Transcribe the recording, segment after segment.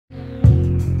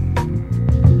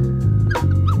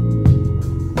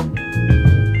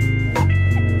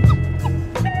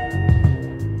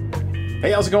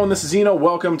how's it going? This is Eno.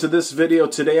 Welcome to this video.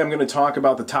 Today I'm going to talk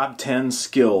about the top 10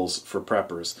 skills for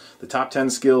preppers. The top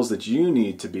 10 skills that you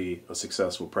need to be a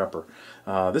successful prepper.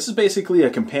 This is basically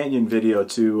a companion video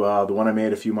to the one I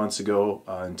made a few months ago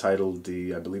entitled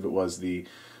I believe it was the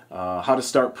How to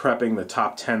Start Prepping the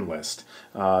Top 10 list.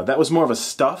 That was more of a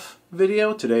stuff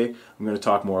video. Today I'm going to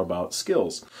talk more about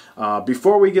skills.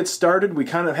 Before we get started, we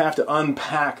kind of have to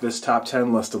unpack this top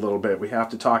 10 list a little bit. We have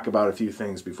to talk about a few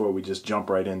things before we just jump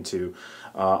right into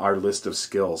our list of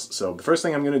skills. So the first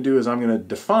thing I'm going to do is I'm going to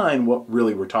define what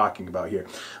really we're talking about here.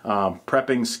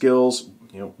 Prepping skills.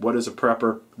 What is a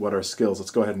prepper? What are skills?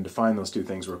 Let's go ahead and define those two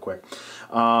things real quick.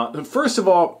 First of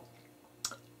all,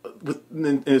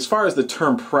 as far as the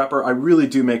term prepper, I really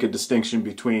do make a distinction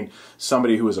between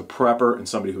somebody who is a prepper and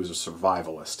somebody who is a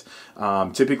survivalist.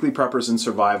 Typically, preppers and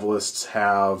survivalists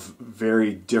have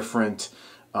very different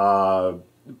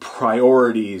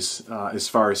priorities as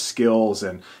far as skills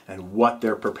and what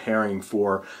they're preparing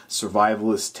for.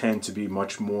 Survivalists tend to be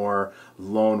much more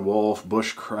lone wolf,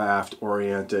 bushcraft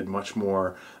oriented, much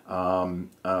more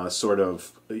sort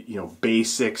of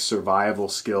basic survival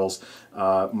skills,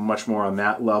 much more on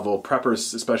that level.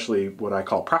 Preppers, especially what I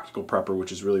call practical prepper,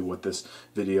 which is really what this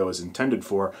video is intended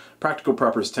for, practical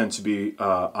preppers tend to be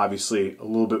obviously a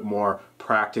little bit more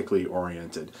practically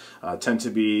oriented, tend to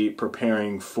be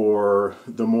preparing for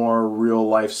the more real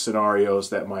life scenarios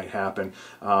that might happen.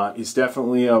 It's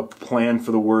definitely a plan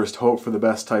for the worst, hope for the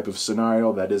best type of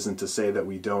scenario. That isn't to say that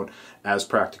we don't, as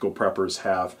practical preppers,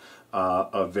 have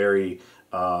a very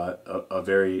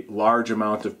large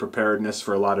amount of preparedness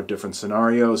for a lot of different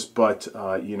scenarios, but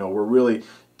we're really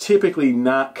typically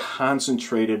not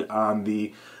concentrated on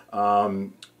the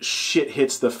shit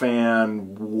hits the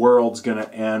fan, world's gonna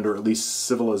end, or at least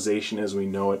civilization as we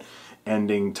know it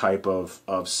ending type of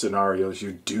scenarios.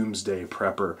 Your doomsday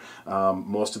prepper.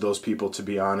 Most of those people, to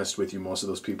be honest with you, most of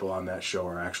those people on that show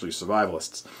are actually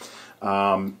survivalists,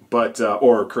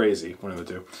 or crazy, one of the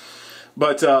two.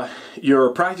 But your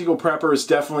practical preppers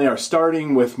definitely are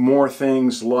starting with more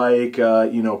things like,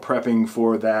 prepping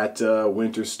for that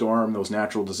winter storm, those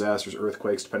natural disasters,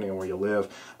 earthquakes, depending on where you live,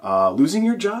 losing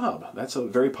your job. That's a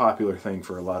very popular thing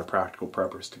for a lot of practical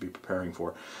preppers to be preparing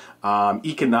for.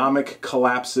 Economic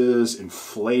collapses,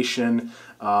 inflation,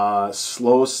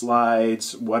 slow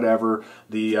slides, whatever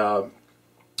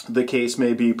the case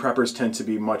may be. Practical preppers tend to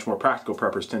be much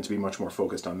more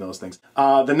focused on those things.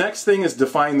 The next thing is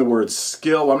define the word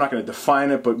skill. I'm not going to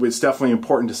define it, but it's definitely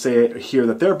important to say here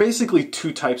that there are basically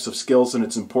two types of skills, and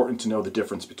it's important to know the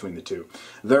difference between the two.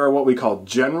 There are what we call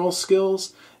general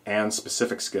skills and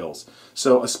specific skills.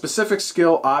 So a specific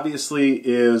skill obviously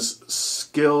is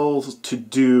skills to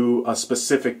do a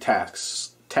specific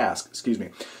task.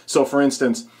 So for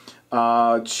instance,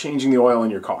 changing the oil in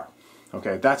your car.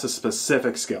 Okay, that's a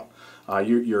specific skill.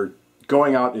 You're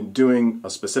going out and doing a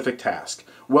specific task.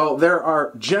 Well, there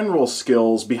are general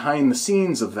skills behind the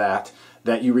scenes of that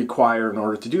you require in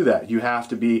order to do that. You have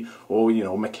to be,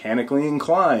 mechanically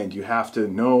inclined. You have to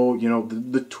know,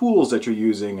 the tools that you're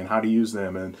using and how to use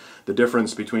them, and the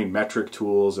difference between metric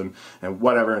tools and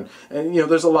whatever. And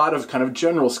there's a lot of kind of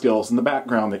general skills in the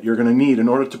background that you're going to need in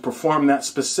order to perform that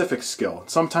specific skill.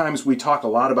 Sometimes we talk a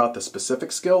lot about the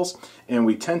specific skills, and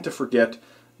we tend to forget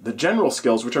the general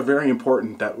skills, which are very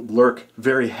important, that lurk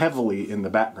very heavily in the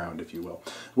background, if you will.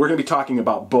 We're going to be talking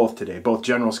about both today. Both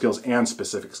general skills and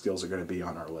specific skills are going to be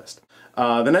on our list.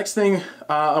 The next thing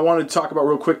I wanted to talk about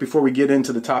real quick before we get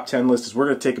into the top 10 list is we're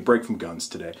going to take a break from guns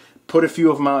today. Put a few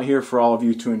of them out here for all of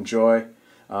you to enjoy.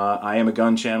 I am a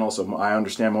gun channel, so I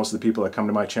understand most of the people that come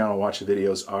to my channel and watch the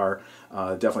videos are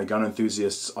definitely gun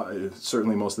enthusiasts.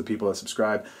 Certainly most of the people that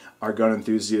subscribe are gun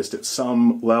enthusiasts at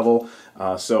some level.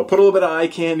 So put a little bit of eye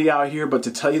candy out here, but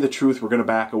to tell you the truth, we're going to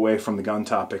back away from the gun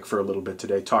topic for a little bit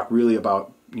today. Talk really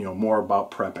about, more about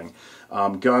prepping.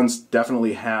 Guns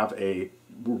definitely have a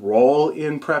role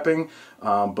in prepping,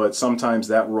 but sometimes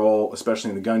that role, especially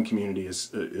in the gun community,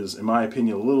 is in my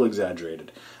opinion, a little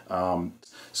exaggerated.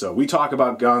 So we talk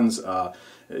about guns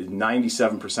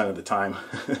 97% of the time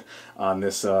on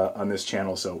this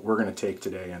channel, so we're going to take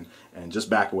today and just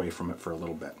back away from it for a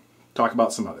little bit. Talk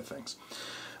about some other things.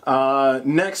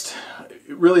 Next,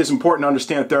 it really is important to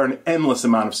understand that there are an endless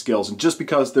amount of skills, and just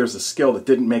because there's a skill that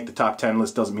didn't make the top 10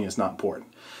 list doesn't mean it's not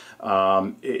important.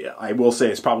 I will say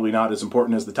it's probably not as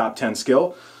important as the top 10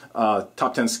 skills,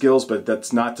 but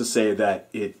that's not to say that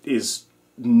it is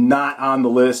not on the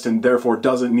list and therefore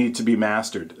doesn't need to be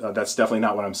mastered. That's definitely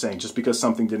not what I'm saying. Just because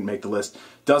something didn't make the list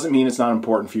doesn't mean it's not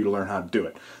important for you to learn how to do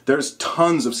it. There's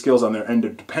tons of skills on there, and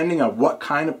depending on what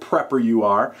kind of prepper you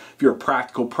are, if you're a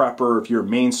practical prepper, if you're a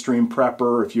mainstream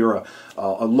prepper, if you're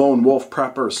a lone wolf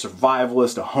prepper, a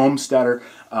survivalist, a homesteader,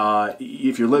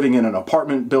 if you're living in an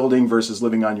apartment building versus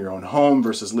living on your own home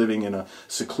versus living in a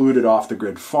secluded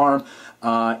off-the-grid farm,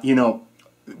 you know,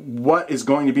 what is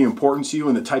going to be important to you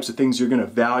and the types of things you're going to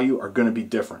value are going to be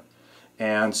different.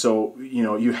 And so, you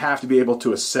know, you have to be able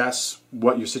to assess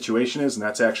what your situation is, and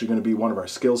that's actually going to be one of our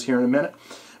skills here in a minute.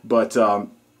 But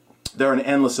there are an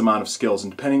endless amount of skills,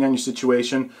 and depending on your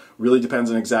situation, really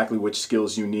depends on exactly which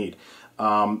skills you need.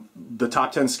 The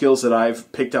top 10 skills that I've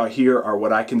picked out here are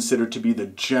what I consider to be the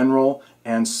general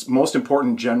and most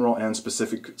important general and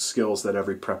specific skills that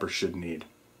every prepper should need.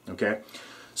 Okay?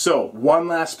 So, one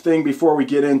last thing before we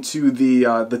get into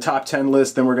the top 10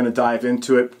 list, then we're going to dive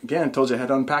into it. Again, told you I had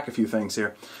to unpack a few things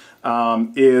here.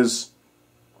 Is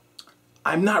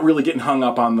I'm not really getting hung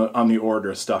up on the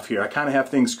order of stuff here. I kind of have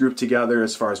things grouped together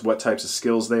as far as what types of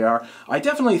skills they are. I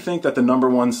definitely think that the number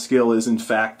one skill is in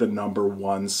fact the number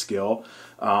one skill.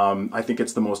 I think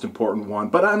it's the most important one,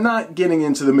 but I'm not getting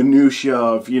into the minutia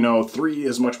of, you know, 3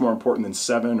 is much more important than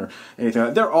 7 or anything like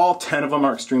that. They're all 10 of them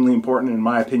are extremely important. In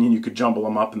my opinion, you could jumble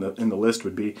them up, and the list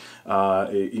would be,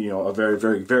 you know, a very,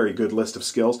 very, very good list of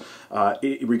skills,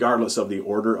 regardless of the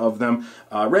order of them.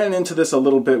 Ran into this a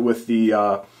little bit with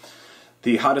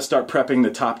the How to Start Prepping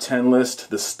the Top 10 list,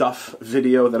 the stuff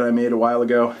video that I made a while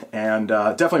ago, and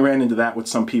definitely ran into that with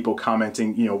some people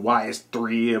commenting, you know, why is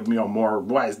 3, you know, more,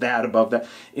 why is that above that?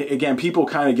 Again, people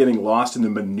kind of getting lost in the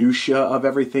minutia of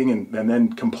everything and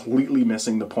then completely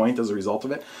missing the point as a result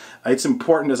of it. It's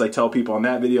important, as I tell people on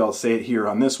that video, I'll say it here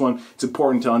on this one, it's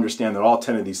important to understand that all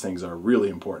 10 of these things are really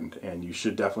important, and you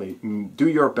should definitely do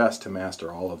your best to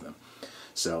master all of them.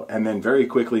 So, and then very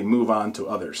quickly move on to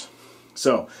others.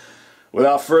 So,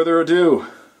 without further ado,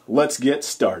 let's get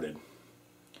started.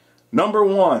 Number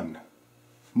 1,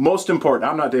 most important,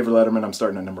 I'm not David Letterman, I'm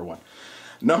starting at number 1.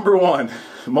 Number 1,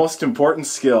 most important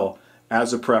skill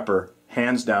as a prepper,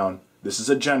 hands down, this is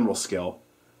a general skill,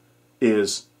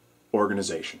 is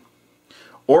organization.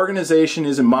 Organization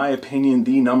is, in my opinion,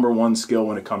 the number 1 skill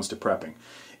when it comes to prepping.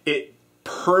 It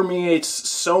permeates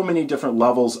so many different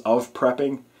levels of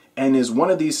prepping, and is one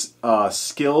of these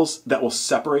skills that will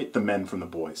separate the men from the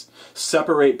boys.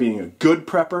 Separate being a good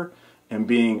prepper and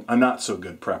being a not so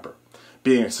good prepper.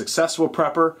 Being a successful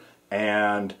prepper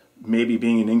and maybe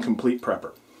being an incomplete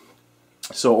prepper.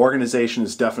 So organization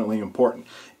is definitely important.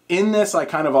 In this, I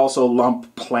kind of also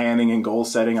lump planning and goal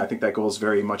setting. I think that goes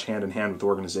very much hand in hand with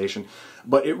organization.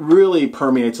 But it really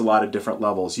permeates a lot of different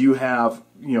levels. You have,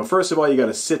 you know, first of all, you got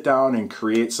to sit down and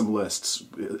create some lists.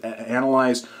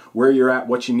 Analyze where you're at,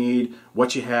 what you need,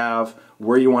 what you have,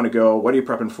 where you want to go, what are you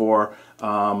prepping for,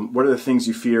 what are the things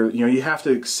you fear. You know, you have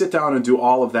to sit down and do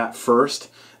all of that first.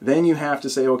 Then you have to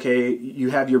say, okay, you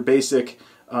have your basic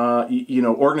you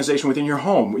know, organization within your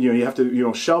home. You know, you have to, you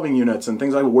know, shelving units and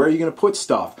things like that. Where are you going to put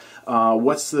stuff?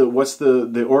 What's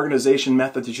the organization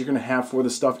method that you're going to have for the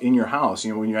stuff in your house?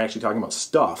 You know, when you're actually talking about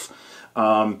stuff.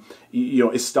 You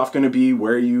know, is stuff going to be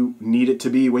where you need it to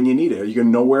be when you need it? Are you going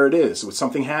to know where it is? When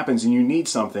something happens and you need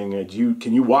something,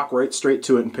 can you walk right straight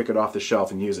to it and pick it off the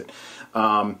shelf and use it?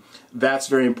 That's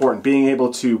very important. Being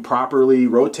able to properly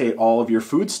rotate all of your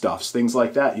foodstuffs, things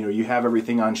like that. You know, you have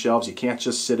everything on shelves. You can't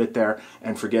just sit it there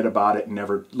and forget about it and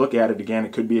never look at it again.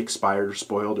 It could be expired or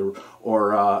spoiled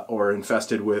or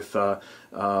infested with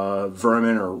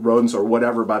vermin or rodents or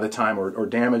whatever by the time, or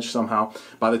damaged somehow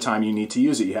by the time you need to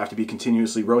use it. You have to be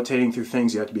continuously rotating through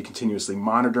things. You have to be continuously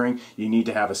monitoring. You need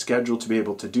to have a schedule to be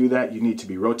able to do that. You need to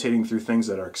be rotating through things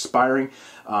that are expiring.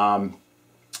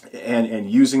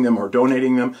 And using them or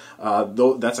donating them,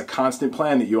 though that's a constant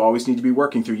plan that you always need to be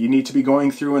working through. You need to be going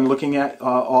through and looking at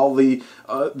all the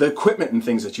equipment and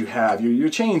things that you have. Your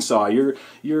chainsaw,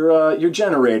 your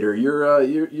generator,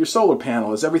 your solar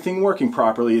panel. Is everything working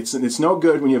properly? It's no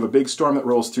good when you have a big storm that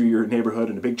rolls through your neighborhood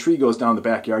and a big tree goes down the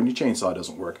backyard and your chainsaw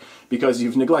doesn't work because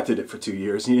you've neglected it for 2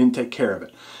 years and you didn't take care of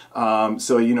it.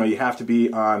 So you know, you have to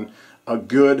be on a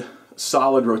good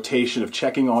solid rotation of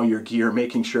checking all your gear,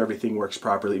 making sure everything works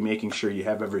properly, making sure you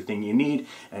have everything you need,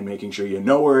 and making sure you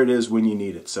know where it is when you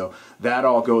need it. So that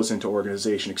all goes into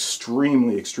organization.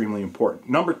 Extremely, extremely important.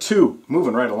 Number 2,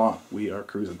 moving right along, we are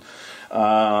cruising,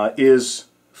 is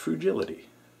frugality.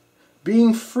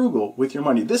 Being frugal with your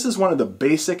money. This is one of the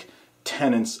basic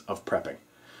tenets of prepping.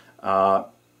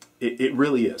 It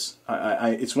really is.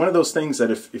 It's one of those things that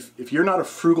if you're not a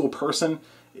frugal person,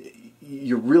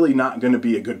 you're really not going to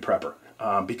be a good prepper,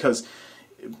 because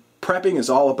prepping is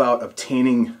all about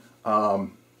obtaining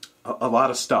a lot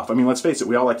of stuff. I mean, let's face it,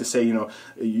 we all like to say,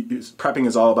 prepping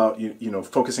is all about,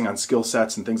 focusing on skill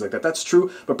sets and things like that. That's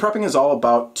true, but prepping is all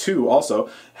about, too, also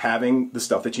having the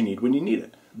stuff that you need when you need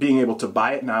it. Being able to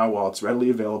buy it now while it's readily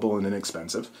available and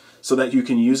inexpensive, so that you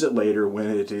can use it later when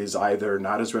it is either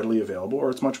not as readily available or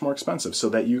it's much more expensive, so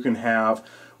that you can have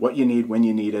what you need when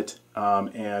you need it,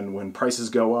 and when prices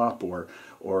go up or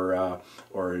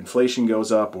inflation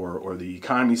goes up or the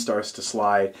economy starts to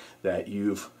slide, that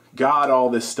you've got all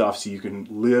this stuff so you can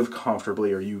live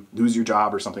comfortably, or you lose your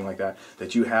job or something like that,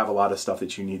 that you have a lot of stuff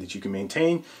that you need, that you can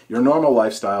maintain your normal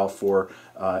lifestyle for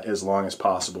as long as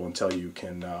possible until you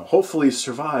can hopefully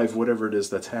survive whatever it is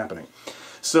that's happening.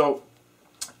 So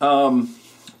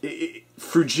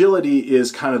frugality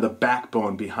is kind of the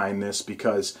backbone behind this,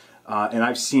 because and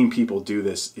I've seen people do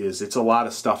this, it's a lot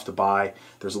of stuff to buy,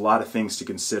 there's a lot of things to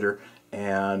consider,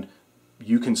 and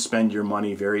you can spend your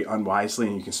money very unwisely,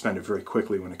 and you can spend it very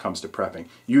quickly when it comes to prepping.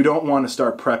 You don't want to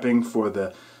start prepping for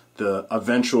the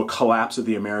eventual collapse of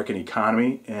the American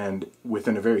economy, and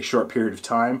within a very short period of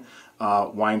time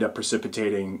wind up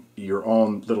precipitating your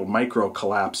own little micro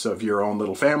collapse of your own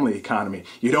little family economy.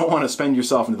 You don't want to spend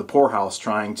yourself into the poorhouse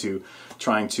trying to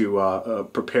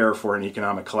prepare for an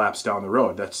economic collapse down the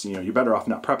road. That's, you're better off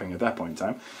not prepping at that point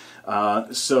in time.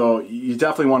 So you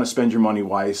definitely want to spend your money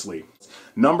wisely.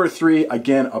 Number 3,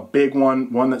 again, a big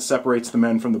one that separates the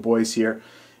men from the boys here,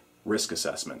 risk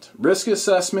assessment. Risk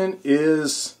assessment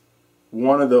is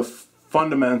one of the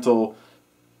fundamental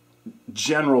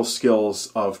general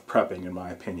skills of prepping, in my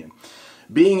opinion.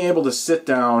 Being able to sit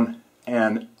down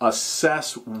and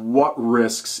assess what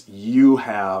risks you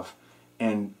have,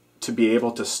 and to be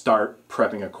able to start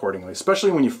prepping accordingly,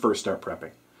 especially when you first start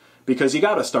prepping, because you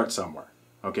got to start somewhere.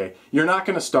 Okay, you're not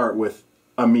going to start with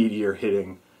a meteor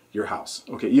hitting your house.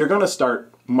 Okay, you're going to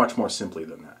start much more simply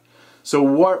than that. So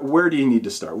where do you need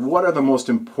to start? What are the most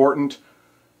important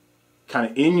kind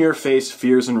of in-your-face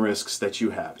fears and risks that you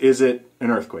have? Is it an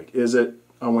earthquake? Is it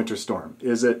a winter storm?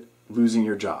 Is it losing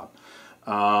your job?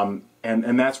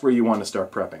 And that's where you want to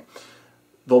start prepping.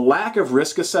 The lack of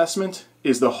risk assessment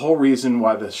is the whole reason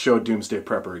why the show Doomsday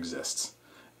Prepper exists.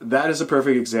 That is a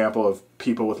perfect example of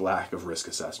people with lack of risk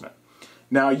assessment.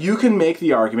 Now, you can make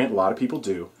the argument, a lot of people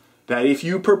do, that if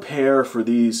you prepare for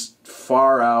these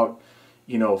far out,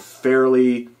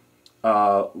 fairly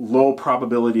low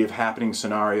probability of happening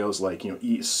scenarios, like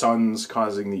suns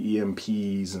causing the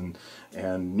EMPs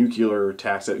and nuclear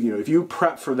attacks, if you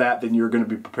prep for that, then you're going to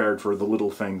be prepared for the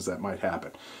little things that might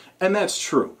happen. And that's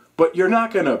true, but you're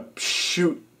not going to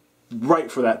shoot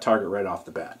right for that target right off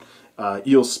the bat.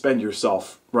 You'll spend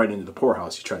yourself right into the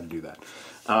poorhouse you try to do that.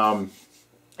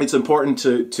 It's important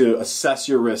to assess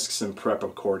your risks and prep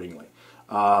accordingly.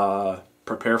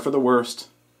 Prepare for the worst,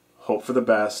 hope for the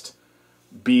best,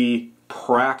 be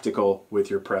practical with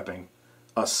your prepping,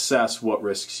 assess what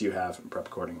risks you have, and prep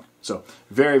accordingly. So,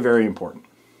 very, very important.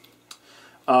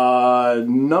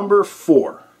 Number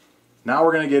 4. Now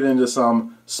we're going to get into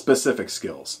some specific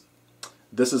skills.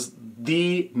 This is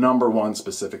the number 1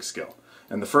 specific skill.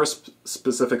 And the first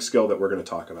specific skill that we're going to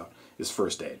talk about is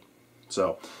first aid.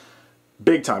 So,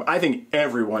 big time. I think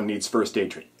everyone needs first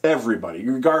aid training. Everybody.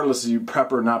 Regardless of you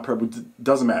prep or not prep,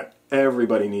 doesn't matter.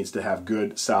 Everybody needs to have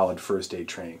good, solid first aid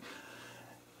training.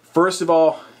 First of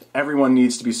all, everyone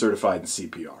needs to be certified in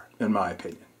CPR, in my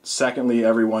opinion. Secondly,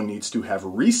 everyone needs to have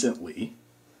recently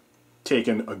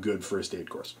taken a good first aid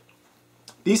course.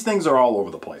 These things are all over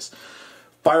the place.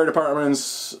 Fire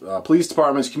departments, police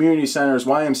departments, community centers,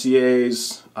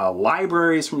 YMCAs,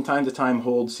 libraries from time to time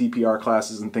hold CPR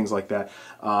classes and things like that.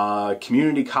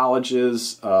 Community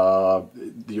colleges,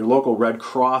 your local Red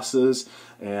Crosses,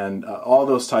 and all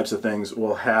those types of things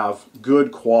will have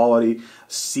good quality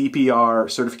CPR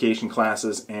certification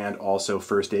classes and also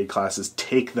first aid classes.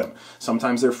 Take them.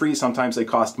 Sometimes they're free, sometimes they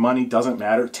cost money, doesn't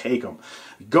matter, take them.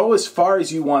 Go as far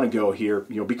as you want to go here.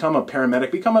 Become a paramedic,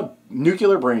 become a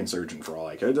nuclear brain surgeon for all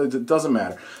I care. It doesn't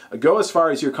matter. Go as far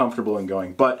as you're comfortable in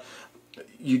going. But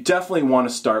you definitely want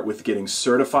to start with getting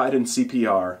certified in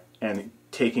CPR and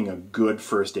taking a good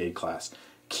first aid class.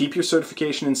 Keep your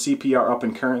certification in CPR up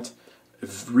and current.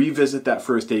 Revisit that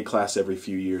first aid class every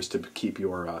few years to keep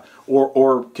your,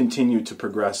 or continue to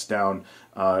progress down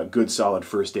good solid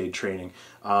first aid training.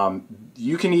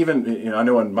 You can even, I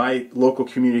know in my local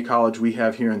community college we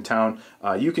have here in town,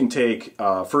 you can take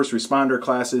first responder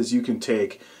classes, you can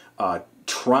take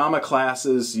trauma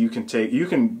classes, you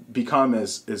can become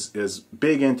as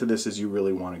big into this as you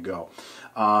really want to go.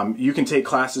 You can take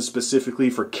classes specifically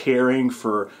for caring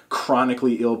for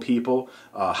chronically ill people,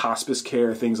 hospice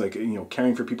care, things like,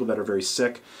 caring for people that are very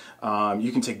sick.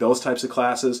 You can take those types of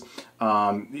classes.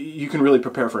 You can really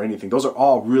prepare for anything. Those are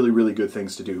all really, really good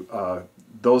things to do.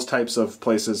 Those types of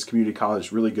places, community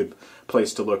college, really good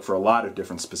place to look for a lot of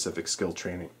different specific skill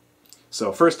training.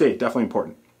 So first aid, definitely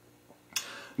important.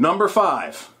 Number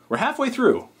 5, we're halfway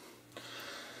through.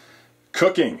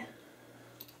 Cooking.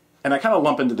 And I kind of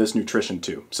lump into this nutrition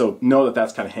too. So know that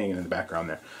that's kind of hanging in the background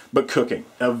there. But cooking,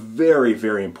 a very,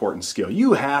 very important skill.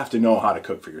 You have to know how to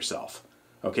cook for yourself.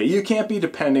 Okay, you can't be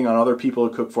depending on other people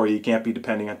to cook for you. You can't be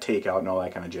depending on takeout and all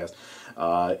that kind of jazz.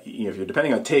 If you're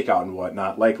depending on takeout and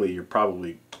whatnot, likely you're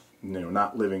probably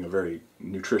not living a very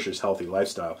nutritious, healthy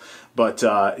lifestyle. But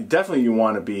definitely you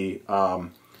want to be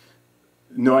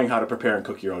knowing how to prepare and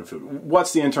cook your own food.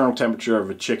 What's the internal temperature of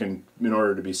a chicken in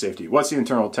order to be safe to eat? What's the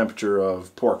internal temperature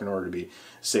of pork in order to be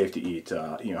safe to eat?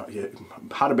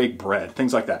 How to bake bread,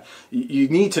 things like that. You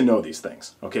need to know these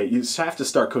things, okay? You just have to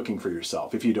start cooking for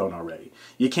yourself if you don't already.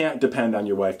 You can't depend on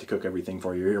your wife to cook everything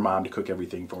for you, or your mom to cook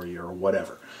everything for you, or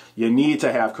whatever. You need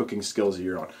to have cooking skills of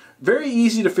your own. Very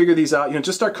easy to figure these out.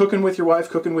 Just start cooking with your wife,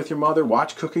 cooking with your mother,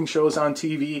 watch cooking shows on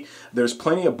TV. There's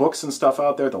plenty of books and stuff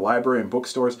out there at the library and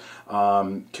bookstores.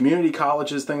 Community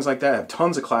colleges, things like that, have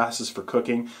tons of classes for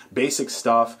cooking, basic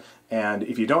stuff. And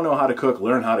if you don't know how to cook,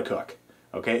 learn how to cook.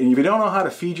 Okay? And if you don't know how to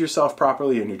feed yourself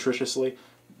properly and nutritiously,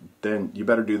 then you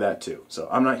better do that too. So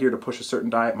I'm not here to push a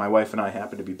certain diet. My wife and I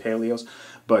happen to be paleos.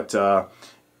 But,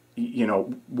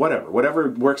 whatever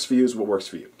works for you is what works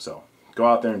for you. So go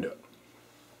out there and do it.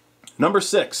 Number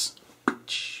 6.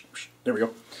 There we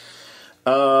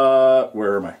go.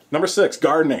 Where am I? Number 6,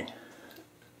 gardening.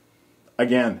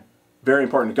 Again, very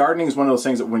important. Gardening is one of those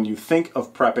things that when you think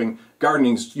of prepping,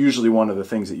 gardening is usually one of the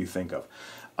things that you think of.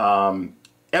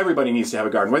 Everybody needs to have a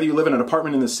garden. Whether you live in an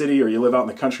apartment in the city or you live out in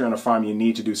the country on a farm, you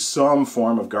need to do some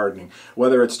form of gardening.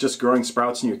 Whether it's just growing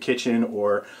sprouts in your kitchen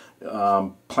or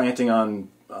planting on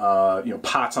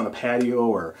pots on the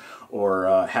patio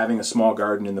or having a small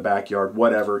garden in the backyard,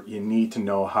 whatever, you need to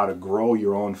know how to grow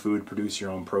your own food, produce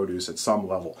your own produce at some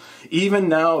level. Even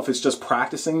now, if it's just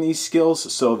practicing these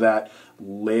skills so that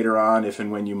later on, if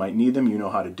and when you might need them, you know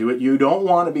how to do it. You don't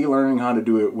want to be learning how to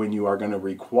do it when you are going to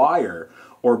require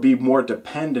or be more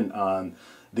dependent on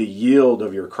the yield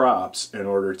of your crops in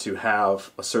order to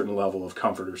have a certain level of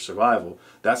comfort or survival.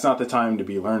 That's not the time to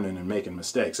be learning and making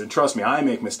mistakes. And trust me, I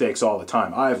make mistakes all the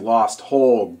time. I've lost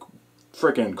whole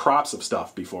frickin' crops of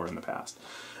stuff before in the past.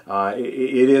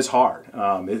 It is hard.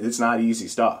 It's not easy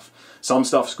stuff. Some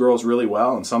stuff grows really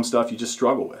well, and some stuff you just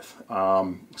struggle with.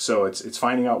 So it's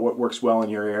finding out what works well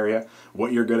in your area,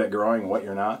 what you're good at growing, what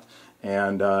you're not,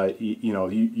 and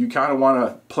you kind of want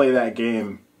to play that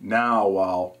game now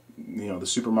while the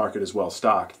supermarket is well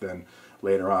stocked than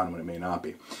later on when it may not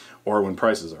be, or when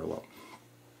prices are low.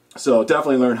 So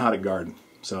definitely learn how to garden.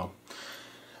 So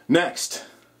next,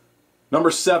 number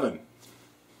 7.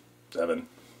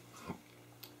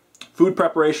 Food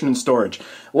preparation and storage.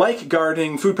 Like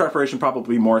gardening, food preparation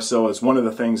probably more so is one of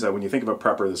the things that when you think of a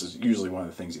prepper, this is usually one of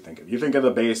the things you think of. You think of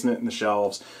the basement and the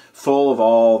shelves full of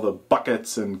all the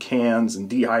buckets and cans and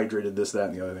dehydrated this, that,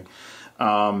 and the other thing.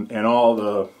 And all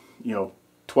the,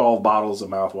 12 bottles of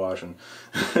mouthwash and,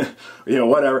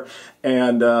 whatever.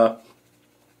 And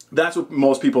that's what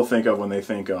most people think of when they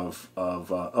think of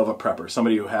a prepper,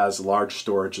 somebody who has large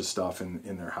storage of stuff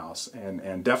in their house,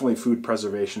 and definitely food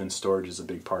preservation and storage is a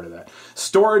big part of that.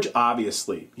 Storage,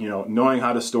 obviously, knowing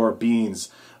how to store beans,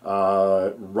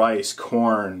 rice,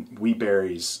 corn, wheat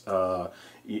berries,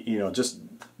 just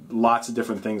lots of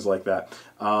different things like that.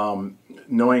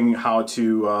 Knowing how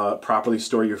to properly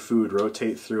store your food,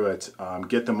 rotate through it,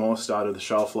 get the most out of the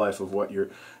shelf life of what you're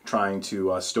trying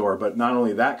to store. But not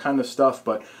only that kind of stuff,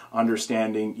 but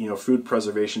understanding, food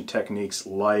preservation techniques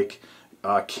like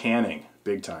canning,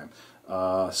 big time,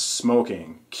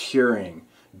 smoking, curing,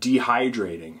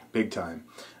 dehydrating, big time,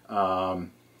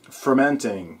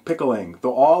 fermenting, pickling.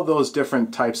 All those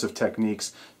different types of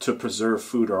techniques to preserve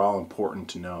food are all important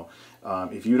to know.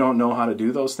 If you don't know how to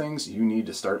do those things, you need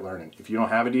to start learning. If you don't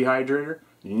have a dehydrator,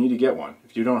 you need to get one.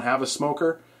 If you don't have a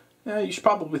smoker, you should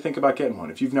probably think about getting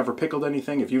one. If you've never pickled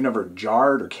anything, if you've never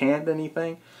jarred or canned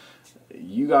anything,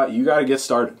 you got to get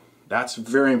started. That's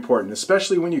very important,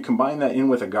 especially when you combine that in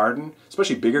with a garden,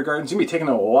 especially bigger gardens. You're going to be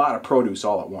taking a lot of produce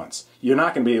all at once. You're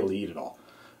not going to be able to eat it all,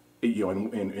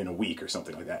 in a week or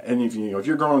something like that. And if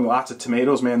you're growing lots of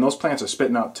tomatoes, man, those plants are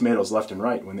spitting out tomatoes left and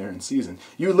right when they're in season.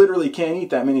 You literally can't eat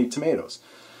that many tomatoes.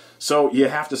 So you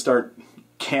have to start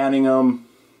canning them,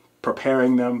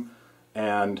 preparing them,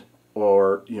 and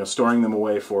or storing them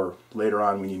away for later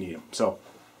on when you need them. So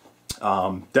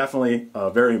definitely a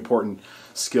very important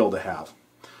skill to have.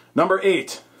 Number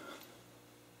 8.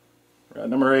 We're at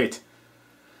number 8.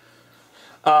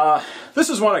 This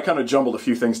is one I kind of jumbled a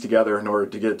few things together in order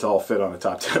to get it to all fit on a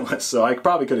top 10 list. So I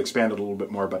probably could expand it a little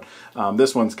bit more, but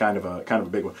this one's kind of a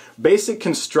big one. Basic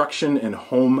construction and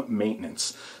home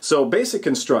maintenance. So basic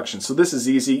construction. So this is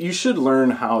easy. You should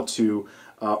learn how to,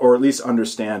 or at least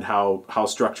understand how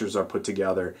structures are put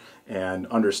together, and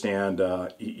understand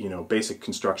basic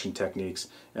construction techniques,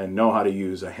 and know how to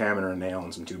use a hammer and a nail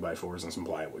and some 2x4s and some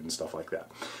plywood and stuff like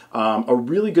that. A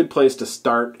really good place to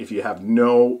start if you have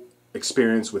no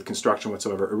experience with construction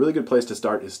whatsoever, a really good place to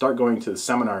start is start going to the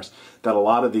seminars that a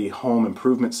lot of the home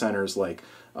improvement centers like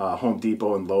Home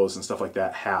Depot and Lowe's and stuff like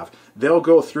that have. They'll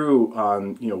go through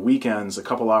on weekends a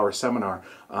couple-hour seminar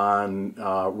on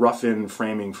rough-in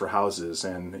framing for houses,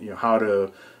 and how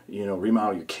to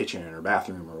remodel your kitchen or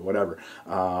bathroom or whatever.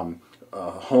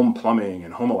 Home plumbing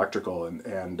and home electrical,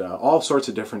 and all sorts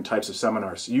of different types of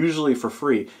seminars, usually for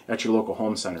free at your local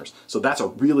home centers. So that's a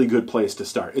really good place to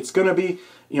start. It's going to be,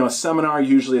 a seminar.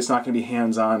 Usually it's not going to be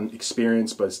hands-on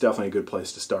experience, but it's definitely a good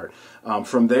place to start.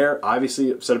 From there,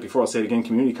 obviously, I've said it before, I'll say it again,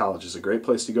 community college is a great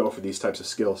place to go for these types of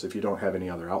skills if you don't have any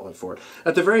other outlet for it.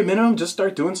 At the very minimum, just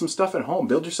start doing some stuff at home.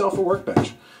 Build yourself a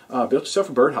workbench. Build yourself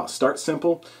a birdhouse. Start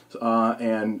simple,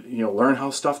 and learn how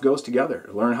stuff goes together.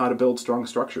 Learn how to build strong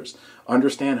structures.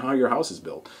 Understand how your house is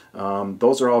built.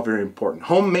 Those are all very important.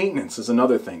 Home maintenance is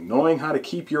another thing. Knowing how to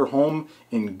keep your home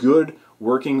in good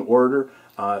working order,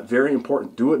 very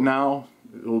important. Do it now.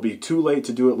 It will be too late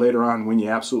to do it later on when you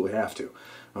absolutely have to.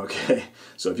 Okay,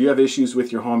 so if you have issues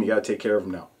with your home, you got to take care of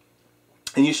them now.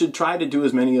 And you should try to do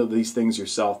as many of these things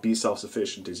yourself. Be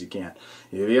self-sufficient as you can.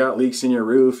 If you got leaks in your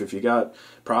roof, if you got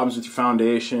problems with your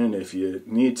foundation, if you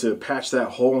need to patch that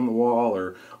hole in the wall,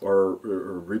 or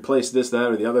replace this,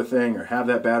 that, or the other thing, or have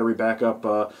that battery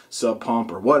backup sub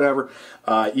pump or whatever,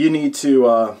 you need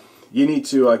to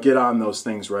get on those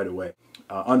things right away.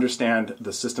 Understand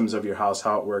the systems of your house,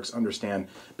 how it works. Understand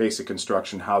basic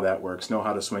construction, how that works. Know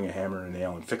how to swing a hammer and a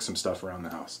nail and fix some stuff around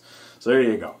the house. So there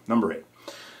you go. Number 8.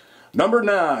 Number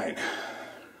 9.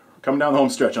 Coming down the home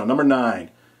stretch on number 9.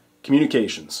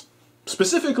 Communications.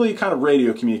 Specifically kind of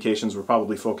radio communications we're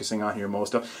probably focusing on here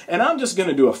most of. And I'm just going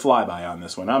to do a flyby on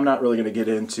this one. I'm not really going to get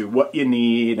into what you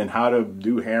need and how to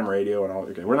do ham radio and all.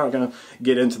 Okay, we're not going to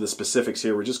get into the specifics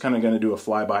here. We're just kind of going to do a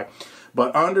flyby.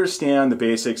 But understand the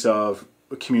basics of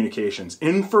communications.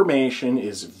 Information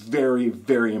is very,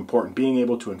 very important. Being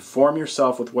able to inform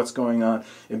yourself with what's going on,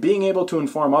 and being able to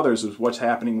inform others with what's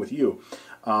happening with you,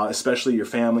 especially your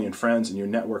family and friends and your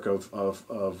network of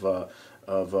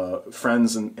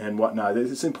friends and whatnot.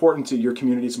 It's important to your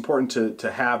community. It's important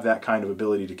to have that kind of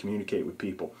ability to communicate with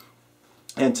people,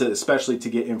 and especially to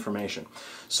get information.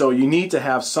 So you need to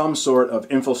have some sort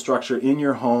of infrastructure in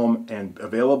your home and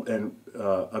available and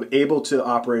able to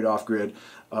operate off-grid,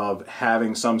 of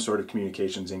having some sort of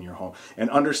communications in your home. And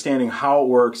understanding how it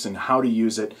works and how to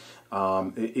use it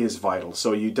is vital.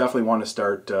 So you definitely want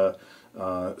to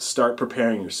start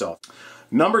preparing yourself.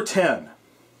 Number 10.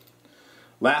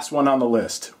 Last one on the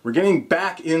list. We're getting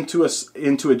back into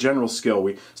a general skill.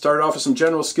 We started off with some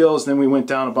general skills, then we went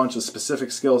down a bunch of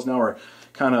specific skills. Now we're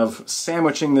kind of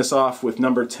sandwiching this off with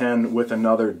number 10 with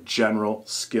another general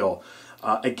skill.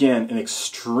 Again, an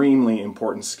extremely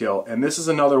important skill. And this is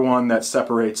another one that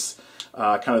separates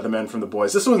kind of the men from the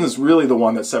boys. This one is really the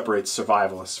one that separates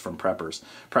survivalists from preppers,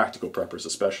 practical preppers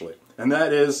especially. And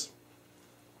that is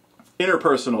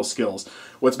interpersonal skills,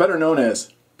 what's better known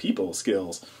as people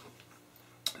skills.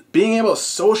 Being able to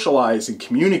socialize and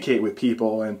communicate with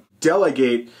people and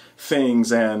delegate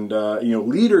things, and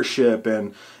leadership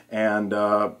and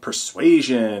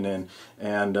persuasion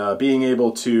and being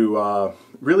able to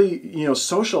really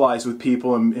socialize with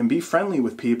people and be friendly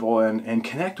with people and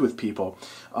connect with people.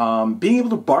 Being able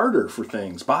to barter for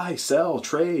things, buy, sell,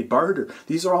 trade, barter.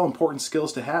 These are all important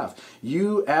skills to have.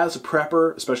 You as a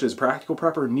prepper, especially as a practical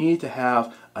prepper, need to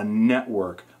have a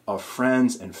network of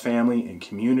friends and family and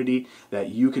community that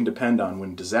you can depend on.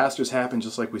 When disasters happen,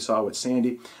 just like we saw with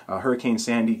Sandy, Hurricane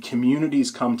Sandy, communities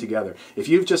come together. If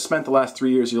you've just spent the last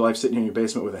 3 years of your life sitting in your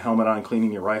basement with a helmet on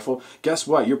cleaning your rifle, guess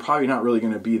what? You're probably not really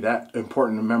going to be that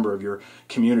important a member of your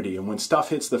community. And when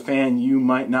stuff hits the fan, you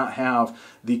might not have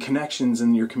the connections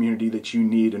in your community that you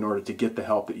need in order to get the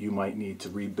help that you might need to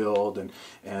rebuild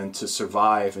and to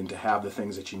survive and to have the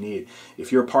things that you need.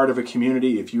 If you're part of a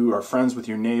community, if you are friends with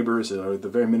your neighbors, or at the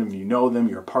very minimum you know them,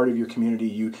 you're a part of your community,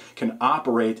 you can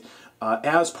operate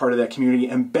as part of that community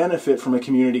and benefit from a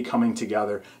community coming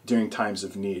together during times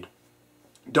of need.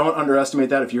 Don't underestimate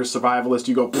that. If you're a survivalist,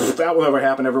 you go, that will never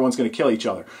happen, everyone's going to kill each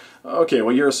other. Okay,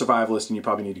 well, you're a survivalist and you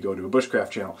probably need to go to a bushcraft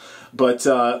channel. But,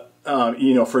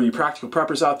 you know, for you practical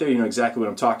preppers out there, you know exactly what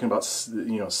I'm talking about.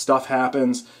 You know, stuff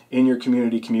happens in your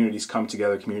community, communities come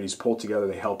together, communities pull together,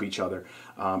 they help each other,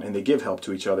 and they give help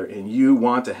to each other. And you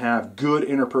want to have good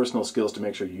interpersonal skills to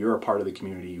make sure you're a part of the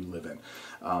community you live in.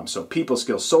 So people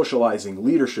skills, socializing,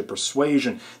 leadership,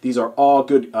 persuasion, these are all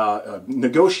good,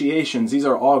 negotiations, these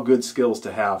are all good skills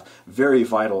to have, very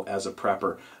vital as a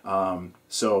prepper.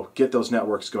 So get those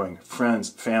networks going, friends,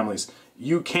 families.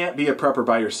 You can't be a prepper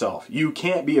by yourself. You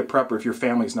can't be a prepper if your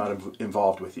family's not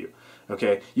involved with you.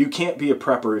 Okay? You can't be a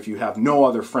prepper if you have no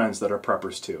other friends that are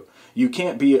preppers too. You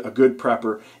can't be a good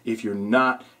prepper if you're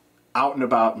not out and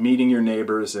about meeting your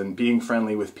neighbors and being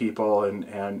friendly with people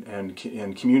and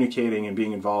communicating and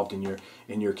being involved in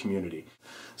your community.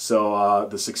 So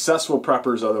the successful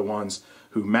preppers are the ones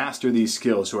who master these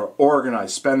skills, who are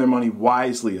organized, spend their money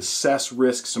wisely, assess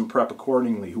risks and prep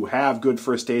accordingly, who have good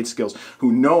first aid skills,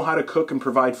 who know how to cook and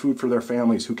provide food for their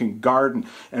families, who can garden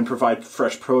and provide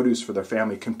fresh produce for their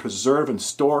family, can preserve and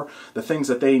store the things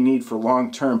that they need for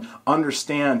long term,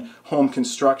 understand home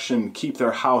construction, keep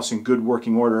their house in good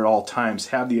working order at all times,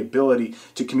 have the ability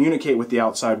to communicate with the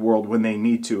outside world when they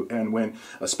need to, and when,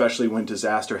 especially when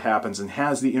disaster happens, and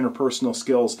has the interpersonal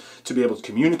skills to be able to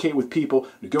communicate with people,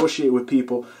 negotiate with people,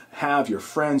 have your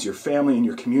friends, your family, and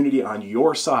your community on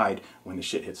your side when the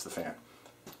shit hits the fan.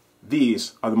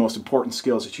 These are the most important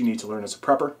skills that you need to learn as a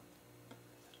prepper.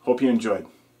 Hope you enjoyed.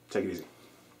 Take it easy.